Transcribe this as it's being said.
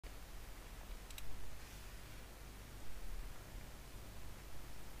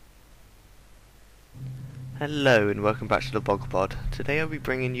Hello and welcome back to the BogPod. Today I'll be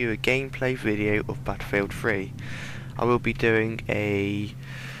bringing you a gameplay video of Battlefield 3. I will be doing a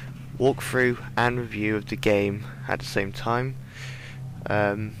walkthrough and review of the game at the same time.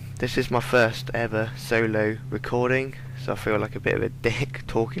 This is my first ever solo recording, so I feel like a bit of a dick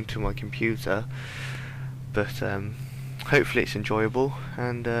talking to my computer, but hopefully it's enjoyable,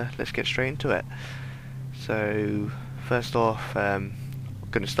 and let's get straight into it. So first off, I'm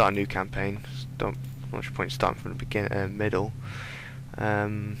going to start a new campaign. Not much point starting from the beginning, middle,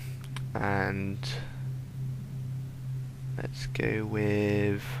 and let's go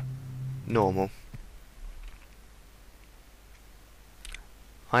with normal.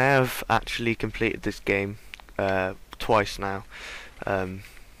 I have actually completed this game twice now, and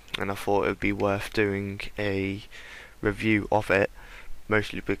I thought it would be worth doing a review of it,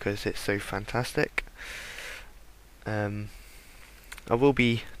 mostly because it's so fantastic. I will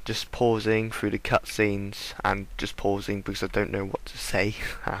be just pausing through the cutscenes and just pausing because I don't know what to say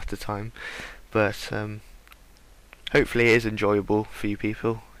half the time, but hopefully it is enjoyable for you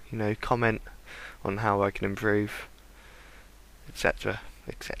people. You know, comment on how I can improve, etc,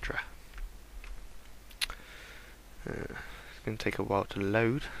 etc. It's going to take a while to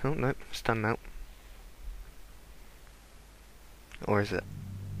load. Oh no, it's done now. Or is it?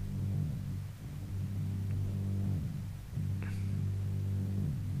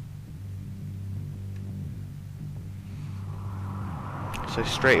 So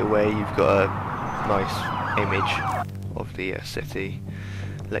straight away you've got a nice image of the city,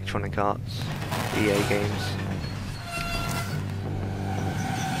 Electronic Arts, EA Games,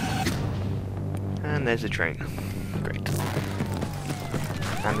 and there's a train. Great.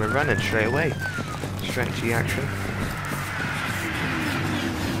 And we're running straight away, straight into the action.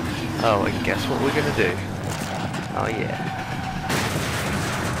 Oh, and guess what we're gonna do? Oh yeah.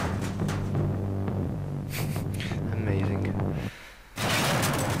 Amazing.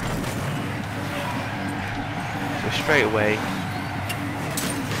 Straight away,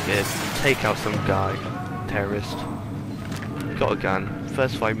 yeah, take out some guy, terrorist, got a gun,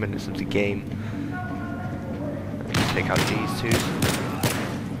 first 5 minutes of the game, take out these two.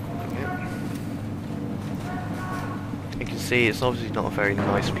 Yep. You can see it's obviously not a very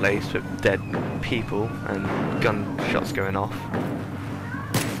nice place with dead people and gunshots going off.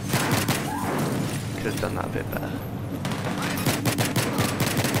 Could have done that a bit better.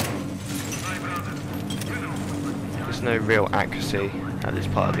 No real accuracy at this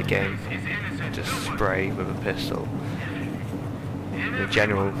part of the game, just spray with a pistol. The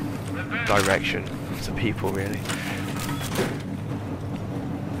general direction of the people, really.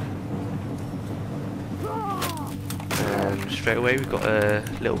 And straight away we've got a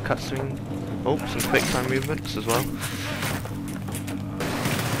little cutscene. Oh, some quick time movements as well.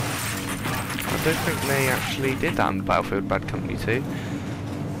 I don't think they actually did that in Battlefield Bad Company 2.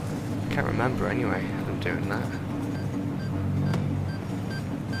 Can't remember anyway, them doing that.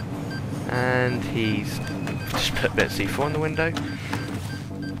 And he's just put a bit of C4 in the window.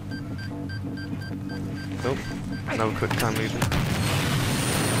 Oh, another quick time movement.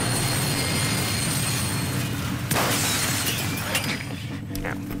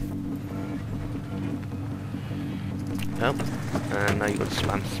 Yeah. Oh, and now you've got to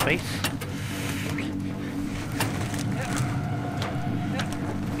spam space.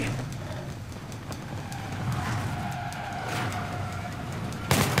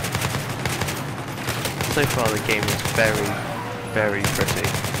 So far the game is very, very pretty.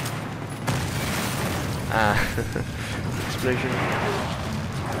 Explosion.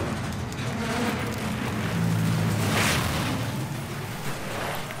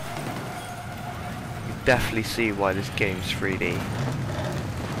 You definitely see why this game's 3D.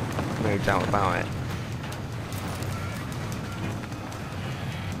 No doubt about it.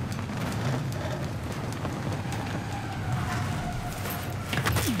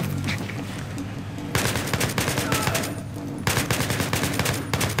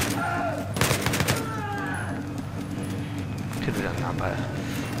 Could have done that better.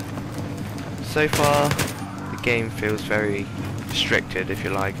 So far, the game feels very restricted, if you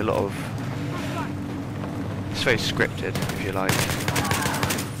like. It's very scripted, if you like.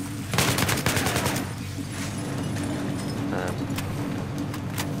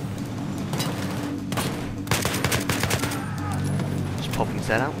 Just popping his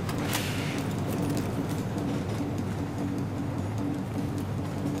head out.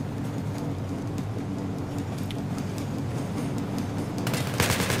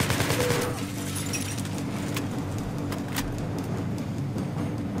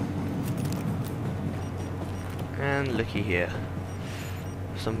 And looky here,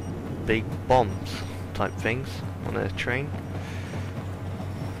 some big bombs type things on a train.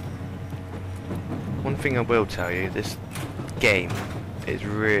 One thing I will tell you, this game is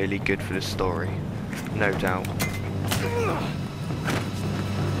really good for the story, no doubt.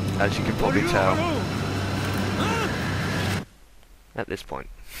 As you can probably tell at this point.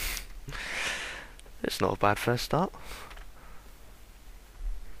 It's not a bad first start.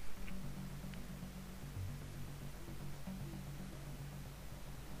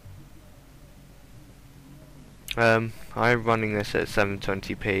 I'm running this at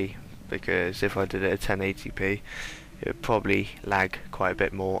 720p because if I did it at 1080p it would probably lag quite a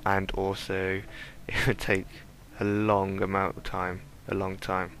bit more, and also it would take a long time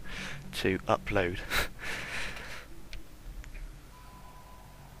to upload.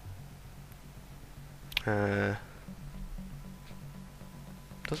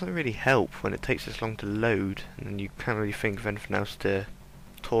 Doesn't really help when it takes this long to load and then you can't really think of anything else to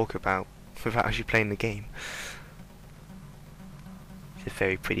talk about without actually playing the game. It's a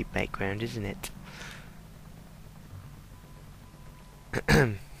very pretty background, isn't it?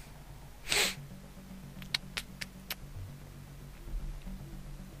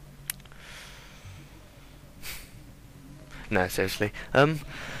 No, seriously. I'll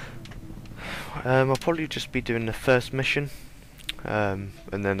probably just be doing the first mission, and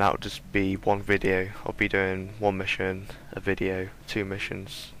then that'll just be one video. I'll be doing one mission, a video, 2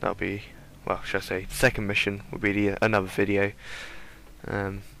 missions. That'll be, well, should I say, second mission will be another video.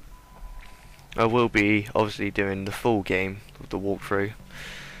 I will be obviously doing the full game of the walkthrough.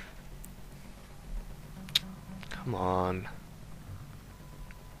 Come on.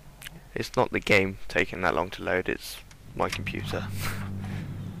 It's not the game taking that long to load, it's my computer.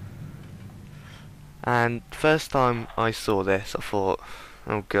 And first time I saw this I thought,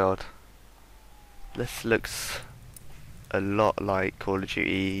 oh god, this looks a lot like Call of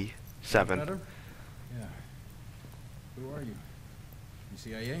Duty 7. Better? Yeah. Who are you? You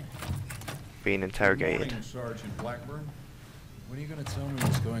CIA? Being interrogated. Good morning, Sergeant Blackburn. When are you going to tell me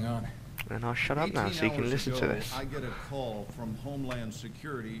what's going on? And I'll shut up now so you can listen to this. I get a call from Homeland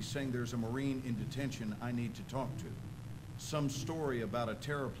Security saying there's a Marine in detention I need to talk to. Some story about a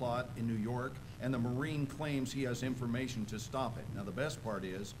terror plot in New York, and the Marine claims he has information to stop it. Now the best part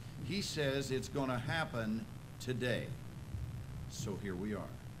is, he says it's gonna happen today. So here we are.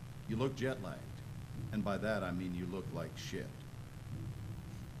 You look jet lagged. And by that I mean you look like shit.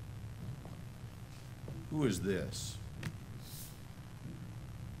 Who is this?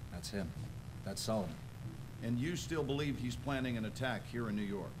 That's him. That's Solomon. And you still believe he's planning an attack here in New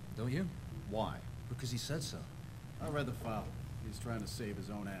York? Don't you? Why? Because he said so. I read the file. He's trying to save his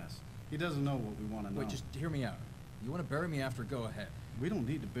own ass. He doesn't know what we want to know. Wait, just hear me out. You want to bury me after, go ahead. We don't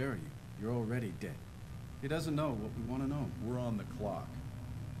need to bury you. You're already dead. He doesn't know what we want to know. We're on the clock.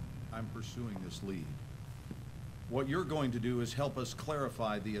 I'm pursuing this lead. What you're going to do is help us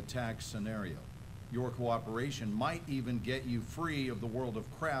clarify the attack scenario. Your cooperation might even get you free of the world of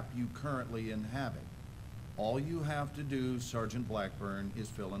crap you currently inhabit. All you have to do, Sergeant Blackburn, is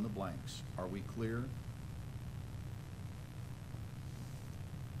fill in the blanks. Are we clear?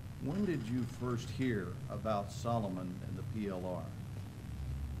 When did you first hear about Solomon and the PLR?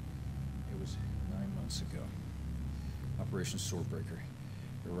 It was 9 months ago. Operation SwordBreaker,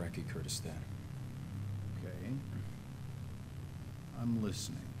 Iraqi Kurdistan. Okay. I'm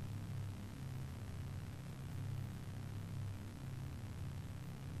listening.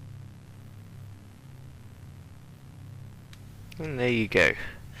 And there you go.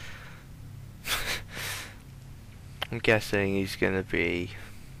 I'm guessing he's going to be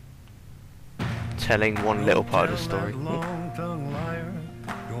telling one little part of the story.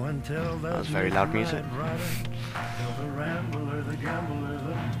 That was very loud music.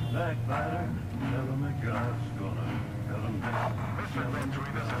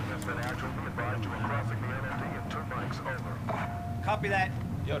 Copy that.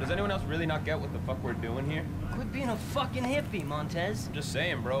 Yo, does anyone else really not get what the fuck we're doing here? Quit being a fucking hippie, Montez. I'm just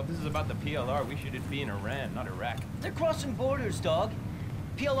saying, bro, if this is about the PLR, we should be in Iran, not Iraq. They're crossing borders, dog.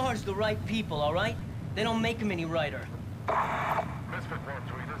 PLR's the right people, all right? They don't make them any righter. Misfit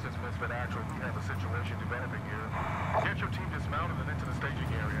 1-3, this is Misfit Actual. We have a situation developing here. Get your team dismounted and into the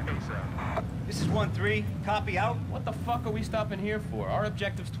staging area ASAP. This is 1-3. Copy out. What the fuck are we stopping here for? Our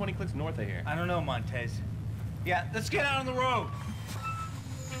objective's 20 clicks north of here. I don't know, Montez. Yeah, let's get out on the road.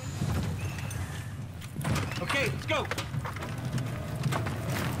 Okay, let's go.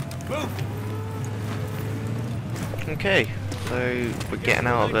 Move. Okay, so we're getting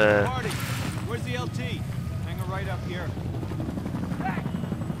out of the... Where's the LT? Hang her right up here.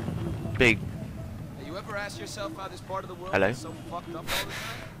 big... You ever ask yourself how this part of the world Hello? is so fucked up all the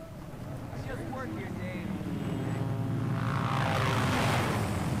time? Just work here, Dave.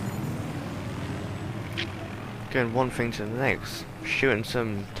 going one thing to the next. Shooting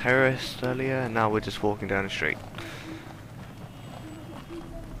some terrorists earlier, and now we're just walking down the street.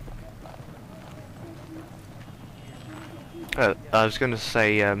 I was going to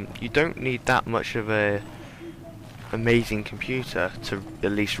say, you don't need that much of a amazing computer to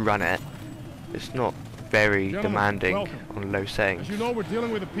at least run it. It's not very demanding on low settings. As you know, we're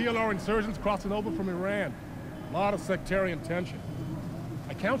dealing with the PLR insurgents crossing over from Iran. A lot of sectarian tension.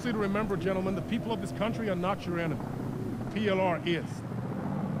 I counsel you to remember, gentlemen, the people of this country are not your enemy. PLR is.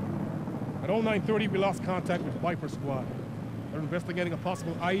 At 0930, we lost contact with Viper Squad. They're investigating a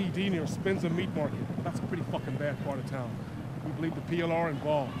possible IED near Spinza Meat Market. That's a pretty fucking bad part of town. We believe the PLR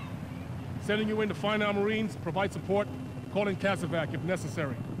involved. Sending you in to find our Marines, provide support, call in Casevac if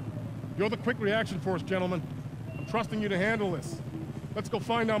necessary. You're the quick reaction force, gentlemen. I'm trusting you to handle this. Let's go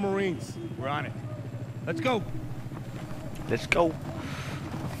find our Marines. We're on it. Let's go. Let's go.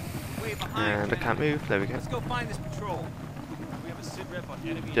 Way behind, And I can't move. There we go. Let's go find this patrol. We have a sit rep on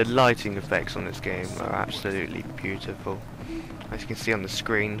enemy. The lighting effects on this game are absolutely beautiful. As you can see on the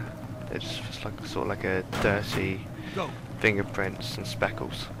screen, it's just like sort of like a dirty Go. fingerprints and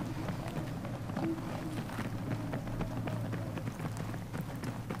speckles.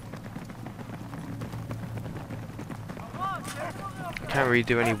 Can't really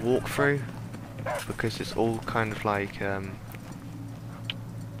do any walkthrough because it's all kind of like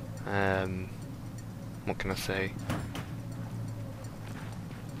what can I say?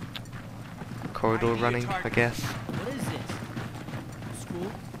 Corridor running, I guess. What is this? School?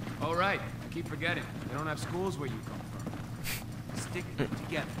 All right. I keep forgetting. They don't have schools where you come from. Stick it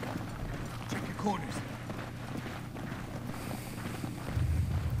together. Check your corners.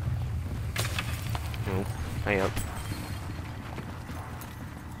 Oh, hey up.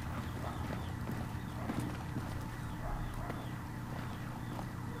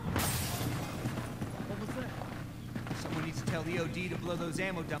 What was that? Someone needs to tell the OD to blow those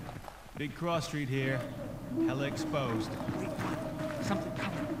ammo dump. Big cross street here. Hella exposed. Wait, something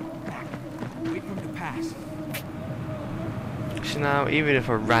coming. Back. Wait for him to pass. So now, even if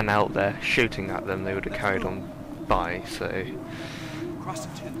I ran out there shooting at them, they would have carried on by, so... Cross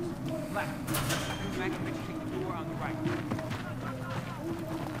the tubes. Left. Take the door on the right.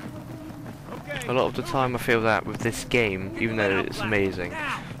 Okay. A lot of the time I feel that with this game, even though it's amazing,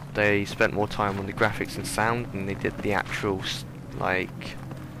 they spent more time on the graphics and sound than they did the actual, like,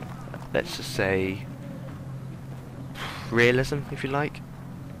 let's just say, realism, if you like,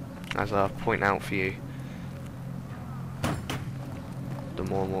 as I'll point out for you the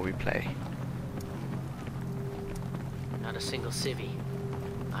more and more we play. Not a single civvy.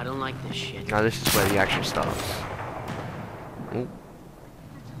 I don't like this shit. Now this is where the action starts. Ooh.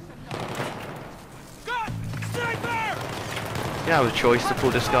 You have a choice to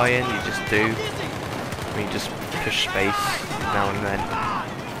pull this guy in, you just do. I mean, just push space now and then,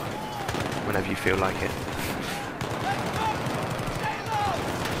 whenever you feel like it.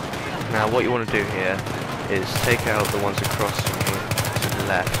 Now what you want to do here is take out the ones across from you to the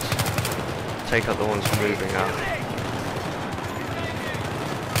left, take out the ones moving up,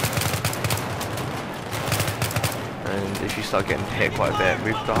 and if you start getting hit quite a bit,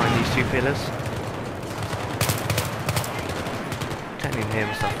 move behind these two pillars. Can't even hear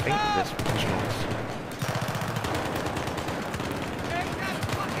myself think of this much noise.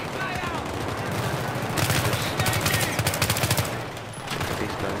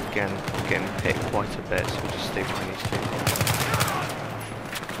 These guys again getting hit quite a bit, so we'll just stay behind these two.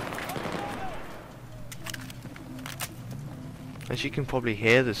 As you can probably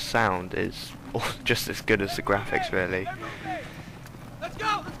hear, the sound is just as good as the graphics, really. Let's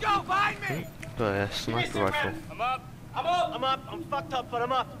go! Behind me! But a sniper rifle. I'm up! I'm fucked up, but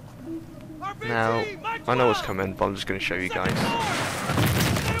I'm up! Now, I know what's coming, but I'm just going to show you guys.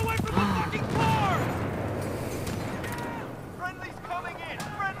 Stay away from the fucking car! Friendly's coming in!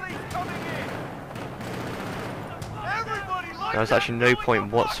 Everybody line There was actually no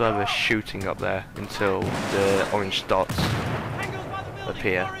point whatsoever shooting up there until the orange dots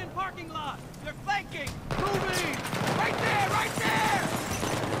appear. They're flanking! Moving! Right there!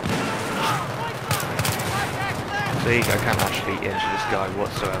 See, I can't actually injure this guy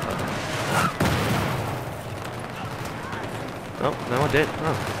whatsoever. Oh, no I did.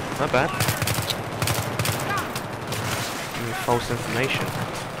 Oh, not bad. Give me false information.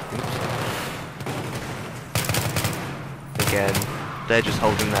 Oops. Again, they're just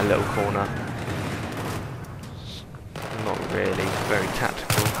holding their little corner. Not really very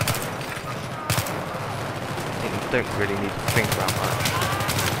tactical. Don't really need to think about much.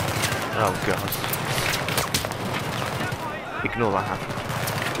 Oh god. Ignore that happened.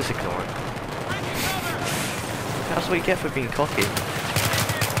 Just ignore it. That's what you get for being cocky.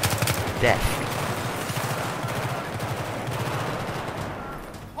 Death.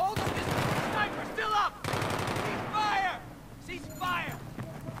 Hold him! This sniper's still up! Cease fire! Cease fire!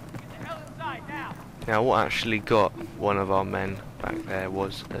 Get the hell inside now! Now what actually got one of our men back there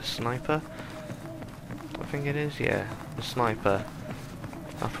was a sniper. I think it is, yeah. A sniper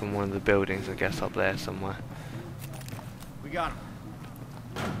up in one of the buildings, I guess up there somewhere. We got him.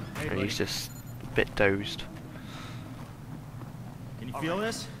 Hey, And buddy. he's just a bit dozed. Can you feel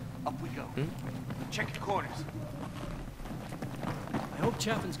this? Up we go. Hmm? Check the corners. I hope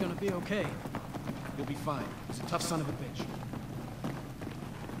Chaffin's gonna be okay. You'll be fine. He's a tough son of a bitch.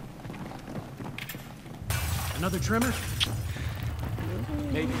 Another trimmer?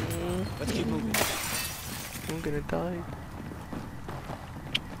 Maybe. Let's keep moving. I'm gonna die.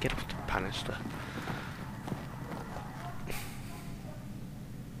 Get off the banister.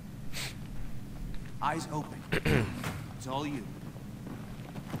 Eyes open. It's all you.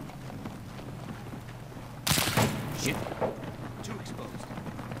 Shit. Too exposed.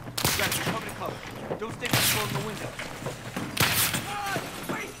 You guys are cover to cover. Don't stay controlling the window.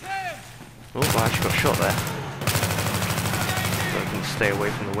 Oh, I actually got shot there. So I can stay away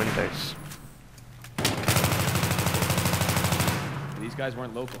from the windows. These guys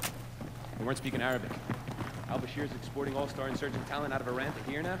weren't local. They weren't speaking Arabic. Al-Bashir's exporting all-star insurgent talent out of Iran to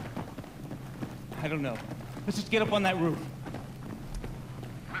here now? I don't know. Let's just get up on that roof.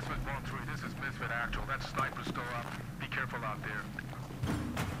 Misfit 1-3, this is Misfit Actual. That sniper's still up. Be careful out there.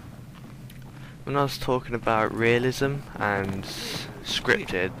 When I was talking about realism and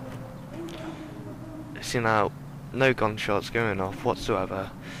scripted, see now, no gunshots going off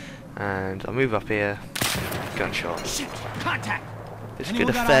whatsoever, and I move up here, gunshot. Shit! Contact! It's Anyone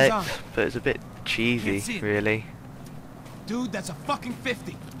good got eyes on? effect, but it's a bit cheesy, really. Dude, that's a fucking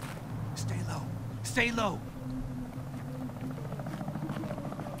 50. Stay low. Stay low.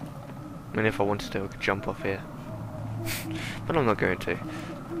 I mean, if I wanted to, I could jump off here. But I'm not going to.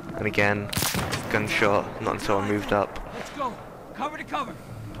 And again, gunshot, not until I moved up. Let's go. Cover to cover.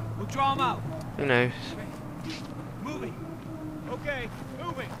 We'll draw them out. Who knows? Moving. Okay,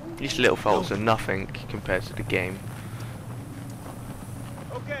 moving. These little faults are nothing compared to the game.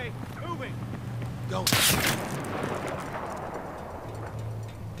 Okay, moving. Go.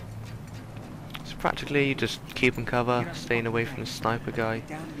 So practically, you just keep him cover, staying away from the sniper guy.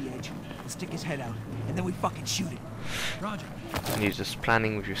 Down to the edge. We'll stick his head out, and then we fucking shoot it. Roger. And you're just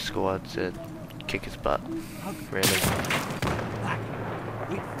planning with your squad to kick his butt. Really. Black,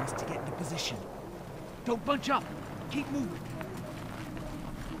 wait for us to get into position. Don't bunch up. Keep moving.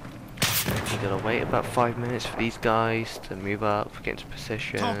 You gotta wait about 5 minutes for these guys to move up, get into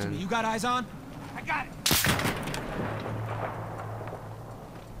position. Talk to me. You got eyes on? I got it.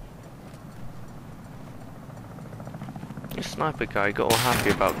 This sniper guy got all happy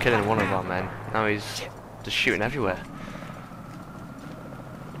about killing one of our men. Now he's just shooting everywhere.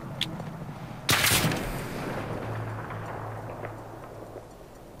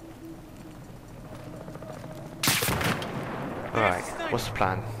 Alright, what's the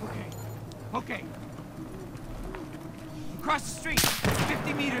plan? Okay. Across the street.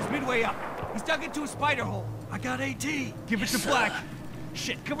 50 meters midway up. He's dug into a spider hole. I got AT. Give it to Black.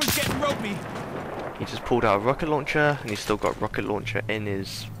 Shit, cover's getting ropey. He just pulled out a rocket launcher, and he's still got rocket launcher in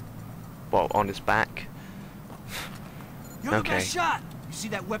his, well, on his back. You're the Okay. best shot. You see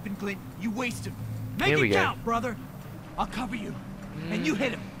that weapon glint? You wasted him. Make Here it we go. count, brother. I'll cover you. And you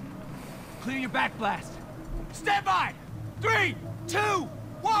hit him. Clear your back blast. Stand by. 3, 2,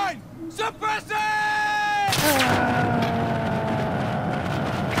 1. Suppress it!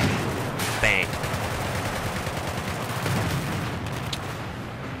 Bang.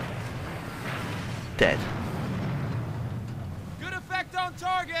 Dead. Good effect on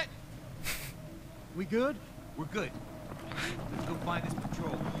target. We good? We're good. Let's go find this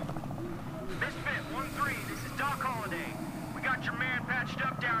patrol. Misfit 1-3, this is Doc Holliday. We got your man patched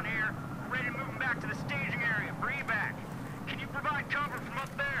up down here. We're ready to move him back to the staging area. Bring him back. Can you provide cover from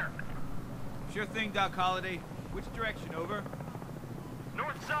up there? Sure thing, Doc Holliday. Which direction, over?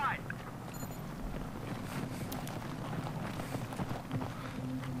 North side.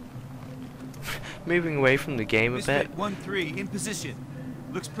 Moving away from the game a bit, Misfit 1-3, in position.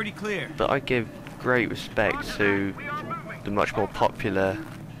 Looks pretty clear. but I give great respect to the much more popular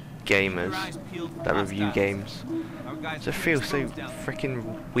gamers that review games. It feels so freaking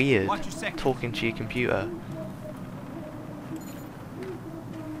weird talking to your computer.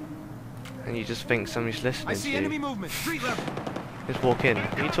 And you just think somebody's listening I see to enemy you. movement. Street level. Just walk in.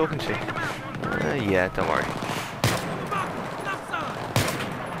 Who are you talking to? Yeah, don't worry.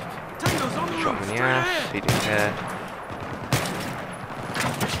 Tango's on the Shot him in roof. the ass, he didn't care.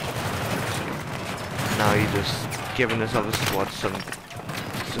 Now you're just giving this other squad some...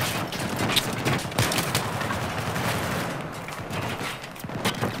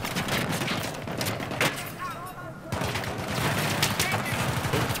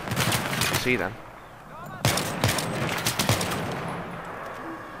 See them.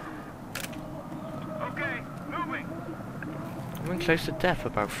 Okay, moving. I've been close to death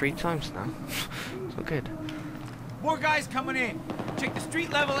about 3 times now. It's not good. More guys coming in. Check the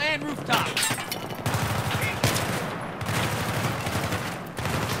street level and rooftop.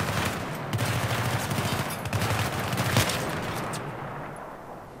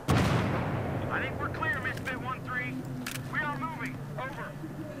 I think we're clear, Misfit 1-3. We are moving. Over.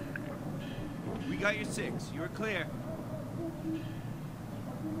 We got your 6. You were clear.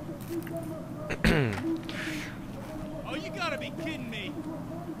 Oh, you gotta be kidding me.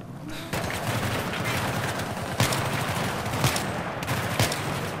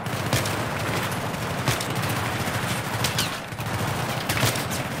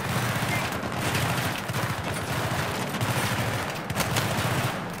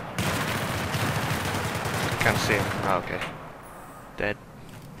 Can't see him. Oh, okay. Dead.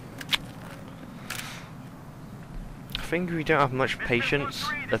 I think if you don't have much patience,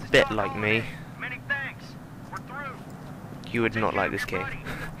 a bit like me, you would not like this game.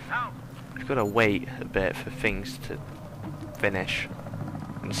 You've got to wait a bit for things to finish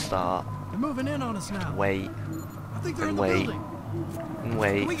and start. They're moving in on us now. Wait. I think they're And in the wait. building. And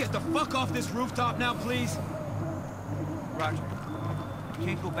wait. Can we get the fuck off this rooftop now, please? Roger. We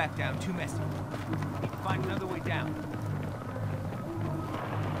can't go back down. Too messy. Need to find another way down.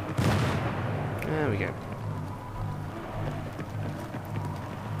 There we go.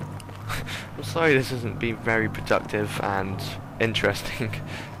 I'm sorry this hasn't been very productive and interesting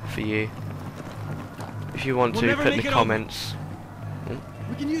for you. If you want We'll to, never put in make the it comments.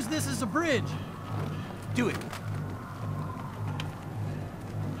 We can use this as a bridge. Do it.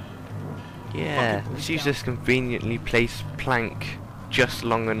 Yeah, let's use this conveniently placed plank just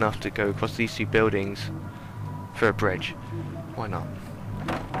long enough to go across these 2 buildings for a bridge. Why not?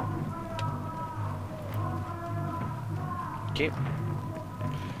 Okay.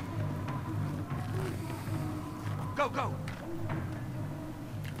 Go, go.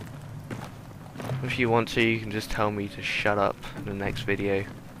 If you want to, you can just tell me to shut up in the next video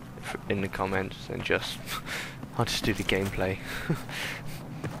in the comments and just I'll just do the gameplay.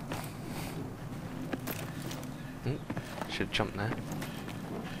 Should have jumped there.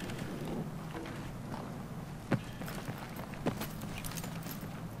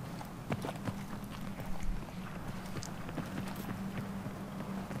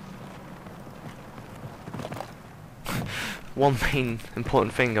 One main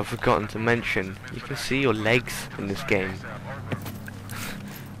important thing I've forgotten to mention, you can see your legs in this game.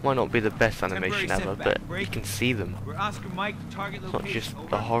 Might not be the best animation ever, but you can see them. We're Oscar Mike, target It's not location. just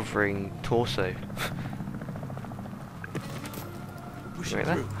the hovering torso. Pushing Right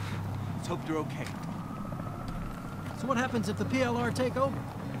there. through. Let's hope they're okay. So what happens if the PLR take over?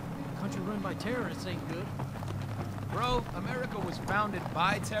 A country run by terrorists ain't good. Bro, America was founded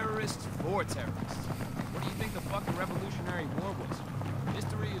by terrorists for terrorists. What do you think the fucking Revolutionary War was?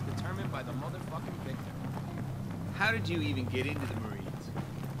 History is determined by the motherfucking victor. How did you even get into the Marines?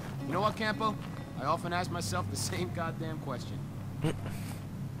 You know what, Campo? I often ask myself the same goddamn question.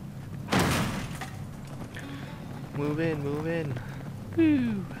 Move in, move in.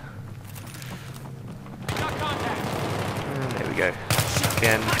 Woo. Got contact. And there we go.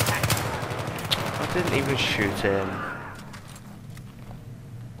 Again. I didn't even shoot him.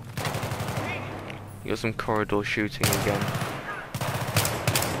 You got some corridor shooting again.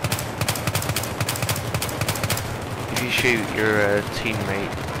 If you shoot your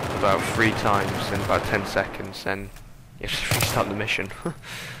teammate about 3 times in about 10 seconds, then you have to restart the mission.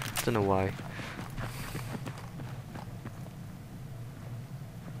 Don't know why.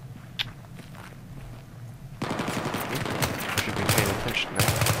 Should be paying attention now.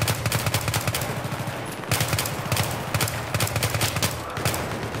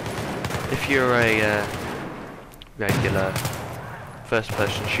 If you're a regular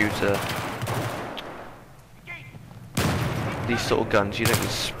first-person shooter, these sort of guns, you don't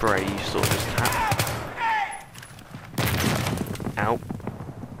just spray, you sort of just tap. Ow.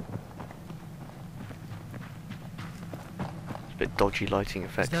 It's a bit dodgy lighting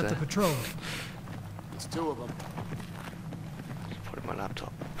effects Is that there. the patrol? It's 2 of them. Just put it in my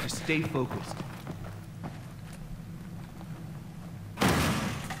laptop. Just stay focused.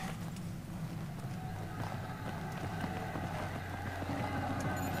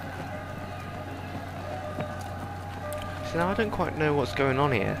 So now I don't quite know what's going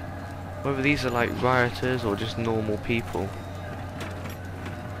on here. Whether these are like rioters or just normal people.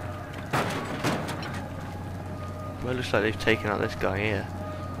 Well, it looks like they've taken out this guy here.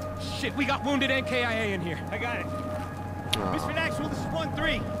 Shit, we got wounded NKIA in here. I got it. Aw. Misfit Actual, this is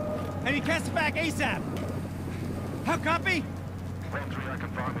 1-3. I need cast it back ASAP. How copy? 1-3, I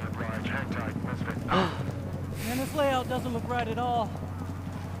confirm the oblige. Hang tight, Misfit. Man, this layout doesn't look right at all.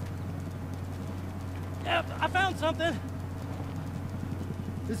 Yep, I found something.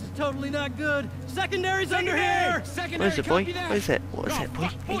 This is totally not good. Secondary's under here! Secondary, What is it, boy? copy that. What is it? What is Oh, it, boy?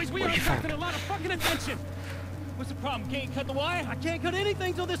 fuck, boys, Hey, we what are you found? attracting a lot of fucking attention. What's the problem? Can't cut the wire? I can't cut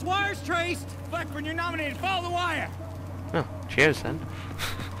anything till this wire's traced. Blackburn, you're nominated. Follow the wire. Oh, cheers then.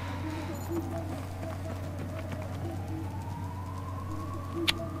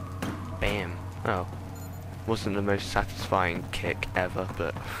 Bam. Oh. Wasn't the most satisfying kick ever,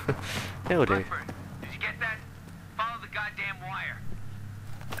 but it'll do. Blackburn, did you get that? Follow the goddamn wire.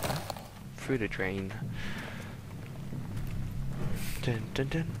 Through the drain. Dun dun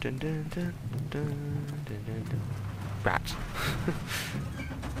dun dun dun dun dun dun dun dun. Rat.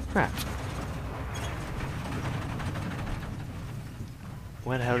 Rat.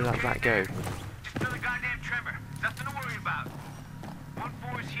 Where the hell did that rat go? Just fill the goddamn trimmer. Nothing to worry about.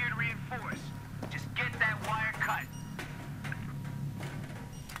 1-4 is here to reinforce. Just get that wire cut.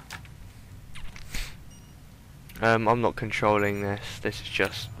 I'm not controlling this. This is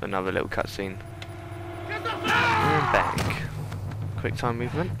just another little cutscene. And back. Quick time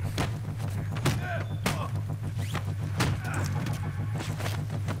movement.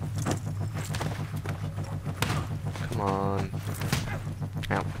 Come on.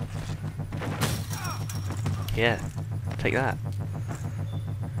 Ow. Yeah. Take that.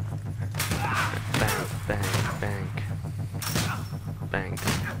 Bang, bang, bang. Bang.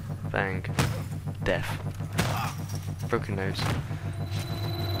 Bang. Death. Broken nose.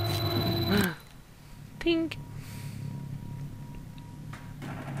 Tink.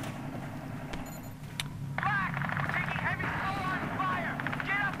 Black, we're taking heavy full on fire.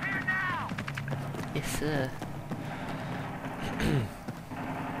 Get up here now. Yes, sir.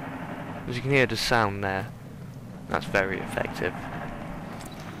 As you can hear the sound there, that's very effective.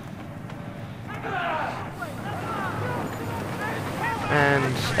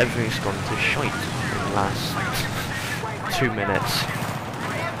 And everything's gone to shite in the last 2 minutes.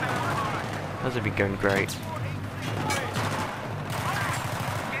 Hasn't been going great.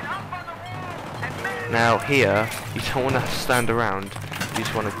 Now here, you don't want to stand around, you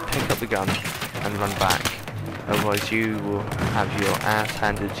just want to pick up the gun and run back. Otherwise you will have your ass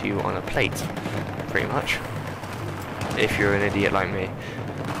handed to you on a plate, pretty much. If you're an idiot like me.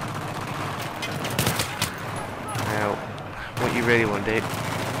 Now, what you really want to do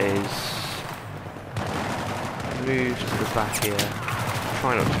is move to the back here.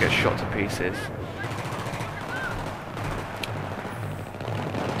 Try not to get shot to pieces.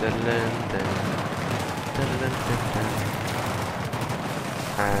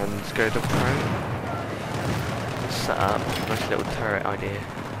 And go to prone. Set up. Nice little turret idea.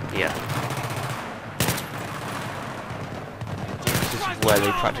 Yeah. This is where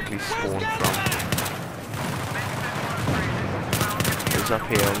they practically spawn from. It's up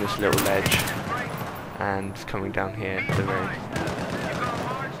here on this little ledge, and coming down here to the road.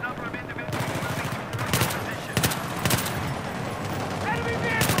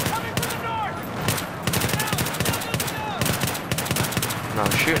 No,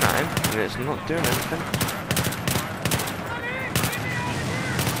 I'm shooting at him, and it's not doing anything.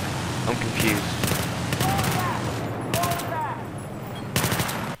 I'm confused.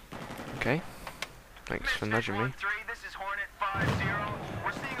 Okay. Thanks for nudging me.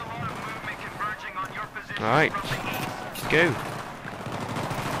 Alright. Let's go.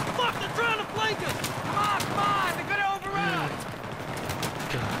 Fuck, they're trying to flank us. Come on, they're gonna overrun.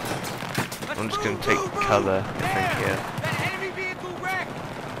 God. I'm just gonna take cover, I think, here. That enemy vehicle wrecked.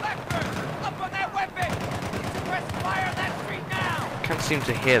 Blackburn, up on that weapon. Suppress fire on that street now. Can't seem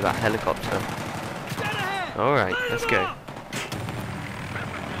to hear that helicopter. Alright, let's go.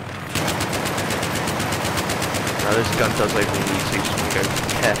 Now this gun does overheat, so you just want to go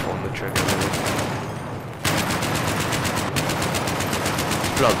careful on the trigger, really.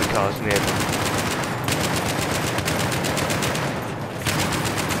 Blow up the cars near them.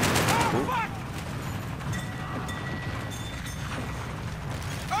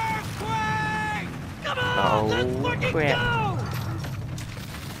 Oh crap.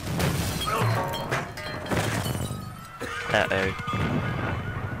 Uh-oh.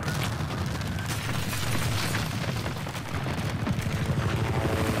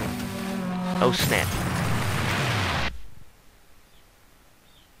 Oh snap.